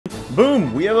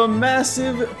Boom, we have a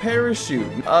massive parachute.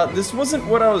 This wasn't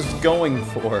what I was going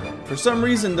for. For some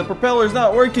reason, the propeller's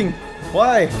not working.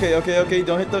 Why? Okay,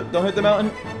 don't hit the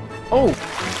mountain. Oh!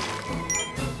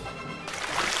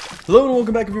 Hello and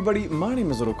welcome back everybody, my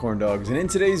name is LittleCornDogs, and in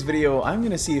today's video, I'm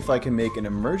gonna see if I can make an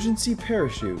emergency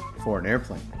parachute for an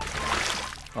airplane.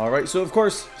 Alright, so of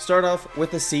course, start off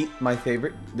with a seat, my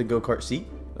favorite, the go-kart seat.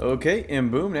 Okay,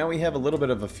 and boom, now we have a little bit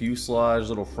of a fuselage,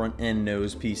 little front end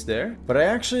nose piece there. But I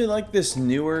actually like this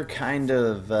newer kind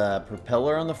of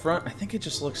propeller on the front. I think it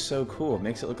just looks so cool. It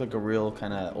makes it look like a real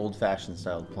kind of old-fashioned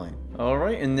styled plane.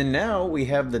 Alright, and then now we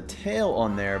have the tail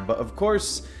on there, but of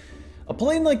course, a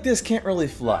plane like this can't really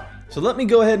fly. So let me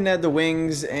go ahead and add the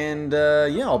wings, and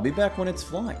yeah, I'll be back when it's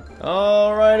flying.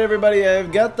 Alright everybody,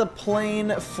 I've got the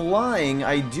plane flying.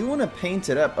 I do want to paint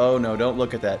it up. Oh no, don't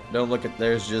look at that. Don't look at,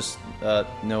 there's just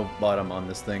no bottom on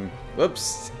this thing.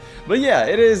 Whoops. But yeah,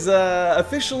 it is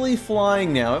officially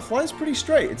flying now. It flies pretty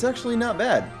straight. It's actually not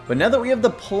bad. But now that we have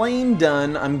the plane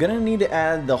done, I'm gonna need to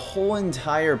add the whole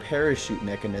entire parachute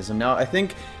mechanism. Now, I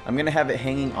think I'm gonna have it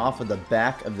hanging off of the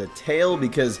back of the tail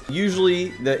because usually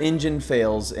the engine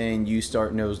fails and you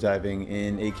start nosediving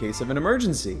in a case of an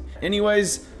emergency.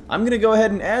 Anyways, I'm gonna go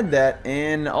ahead and add that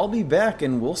and I'll be back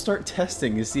and we'll start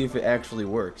testing to see if it actually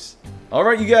works.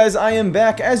 Alright you guys, I am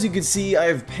back. As you can see, I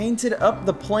have painted up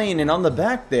the plane and on the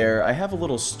back there, I have a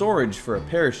little storage for a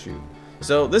parachute.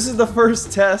 So this is the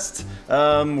first test.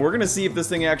 We're gonna see if this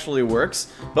thing actually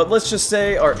works. But let's just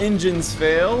say our engines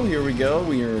fail. Here we go,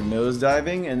 we are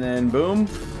nosediving and then boom.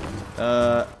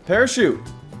 Parachute.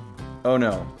 Oh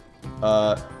no.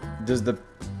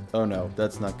 Oh no,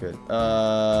 that's not good.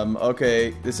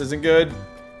 Okay, this isn't good.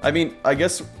 I mean, I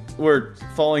guess we're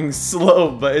falling slow,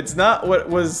 but it's not what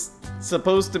was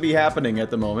supposed to be happening at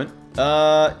the moment.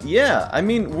 Yeah, I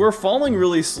mean, we're falling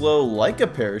really slow like a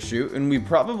parachute, and we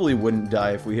probably wouldn't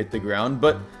die if we hit the ground,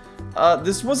 but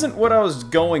this wasn't what I was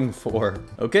going for.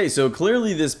 Okay, so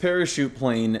clearly this parachute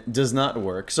plane does not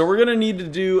work, so we're gonna need to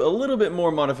do a little bit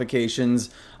more modifications.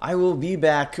 I will be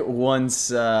back once,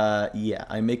 yeah,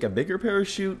 I make a bigger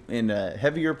parachute and a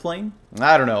heavier plane.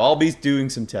 I don't know, I'll be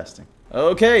doing some testing.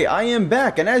 Okay, I am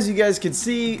back, and as you guys can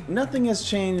see, nothing has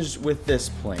changed with this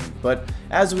plane. But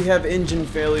as we have engine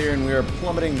failure and we are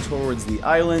plummeting towards the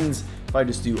islands, if I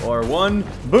just do R1,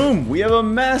 boom, we have a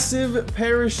massive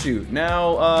parachute.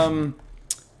 Now,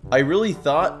 I really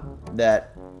thought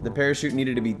that the parachute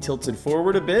needed to be tilted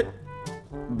forward a bit,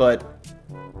 but,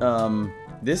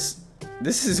 this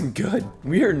isn't good.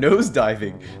 We are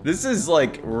nosediving. This is,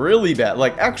 like, really bad.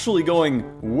 Like, actually going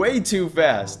way too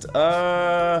fast.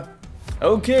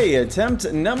 Okay,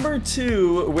 attempt number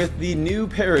 2 with the new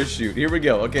parachute. Here we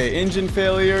go. Okay, engine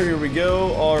failure. Here we go.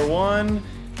 R1.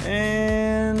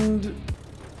 And...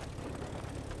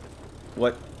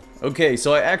 what? Okay,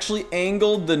 so I actually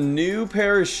angled the new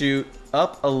parachute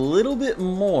up a little bit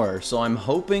more. So I'm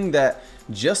hoping that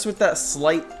just with that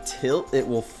slight tilt, it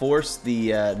will force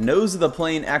the nose of the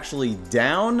plane actually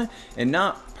down and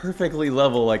not perfectly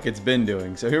level like it's been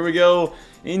doing. So here we go.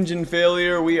 Engine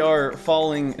failure. We are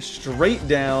falling straight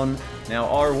down. Now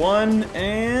R1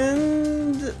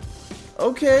 and...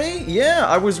 okay, yeah,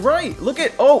 I was right. Look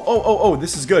at... oh,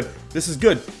 this is good. This is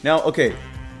good. Now, okay,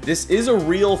 this is a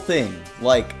real thing.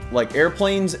 Like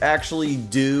airplanes actually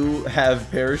do have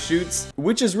parachutes,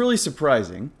 which is really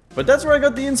surprising. But that's where I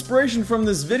got the inspiration from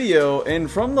this video, and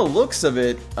from the looks of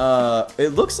it,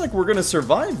 it looks like we're gonna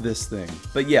survive this thing.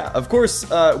 But yeah, of course,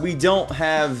 we don't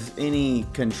have any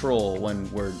control when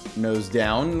we're nose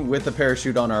down with a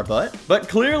parachute on our butt. But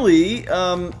clearly,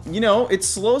 you know, it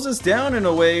slows us down in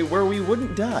a way where we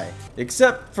wouldn't die.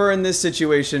 Except for in this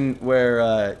situation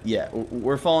where, yeah,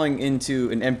 we're falling into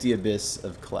an empty abyss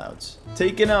of clouds.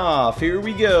 Taking off, here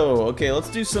we go. Okay, let's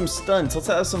do some stunts. Let's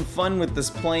have some fun with this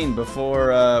plane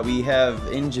before we have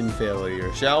engine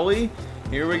failure, shall we?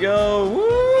 Here we go.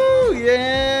 Woo!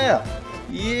 Yeah!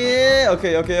 Yeah!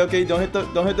 Okay. Don't hit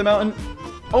the mountain.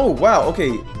 Oh wow,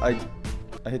 okay. I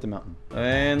hit the mountain.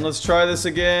 And let's try this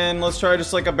again. Let's try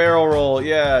just like a barrel roll.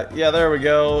 Yeah, there we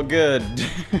go. Good.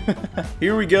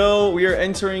 Here we go. We are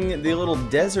entering the little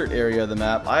desert area of the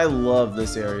map. I love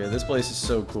this area. This place is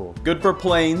so cool. Good for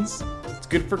planes. It's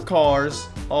good for cars.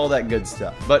 All that good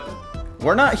stuff. But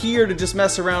we're not here to just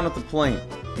mess around with the plane.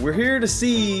 We're here to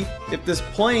see if this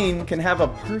plane can have a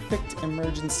perfect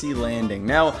emergency landing.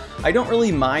 Now, I don't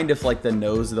really mind if like the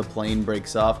nose of the plane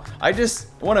breaks off. I just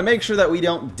want to make sure that we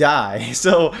don't die.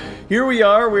 So here we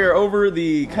are over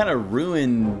the kind of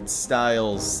ruined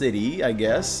style city, I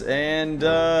guess. And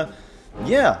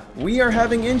yeah, we are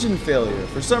having engine failure.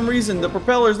 For some reason, the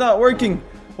propeller's not working.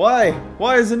 Why?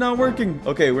 Why is it not working?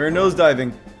 Okay, we're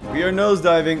nosediving. We are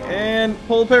nosediving and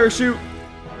pull a parachute.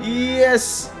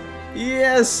 Yes!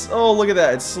 Yes! Oh, look at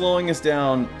that. It's slowing us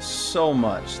down so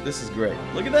much. This is great.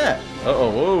 Look at that.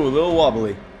 Uh-oh, whoa, a little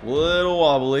wobbly. Little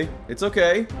wobbly. It's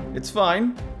okay. It's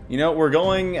fine. You know, we're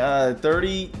going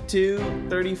 32,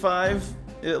 35.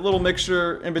 A little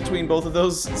mixture in between both of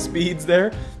those speeds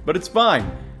there, but it's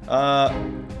fine.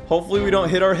 Hopefully we don't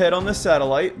hit our head on this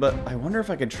satellite, but I wonder if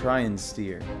I could try and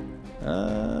steer.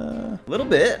 A little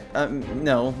bit.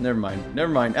 No, never mind.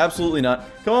 Never mind. Absolutely not.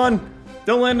 Come on.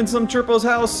 Don't land in some Chirpo's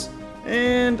house.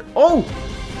 And, oh!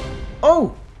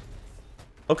 Oh!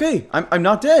 Okay, I'm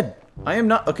not dead. I am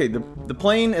not, okay, the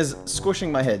plane is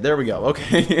squishing my head. There we go,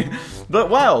 okay.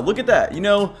 But wow, look at that. You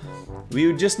know, we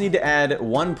would just need to add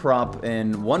one prop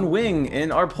and one wing,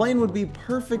 and our plane would be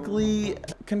perfectly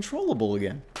controllable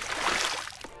again.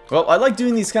 Well, I like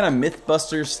doing these kind of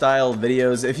Mythbusters style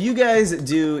videos. If you guys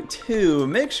do too,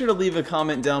 make sure to leave a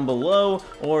comment down below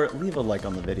or leave a like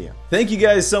on the video. Thank you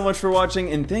guys so much for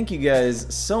watching, and thank you guys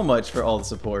so much for all the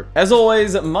support. As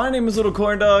always, my name is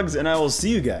LittleCornDogs, and I will see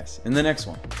you guys in the next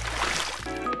one.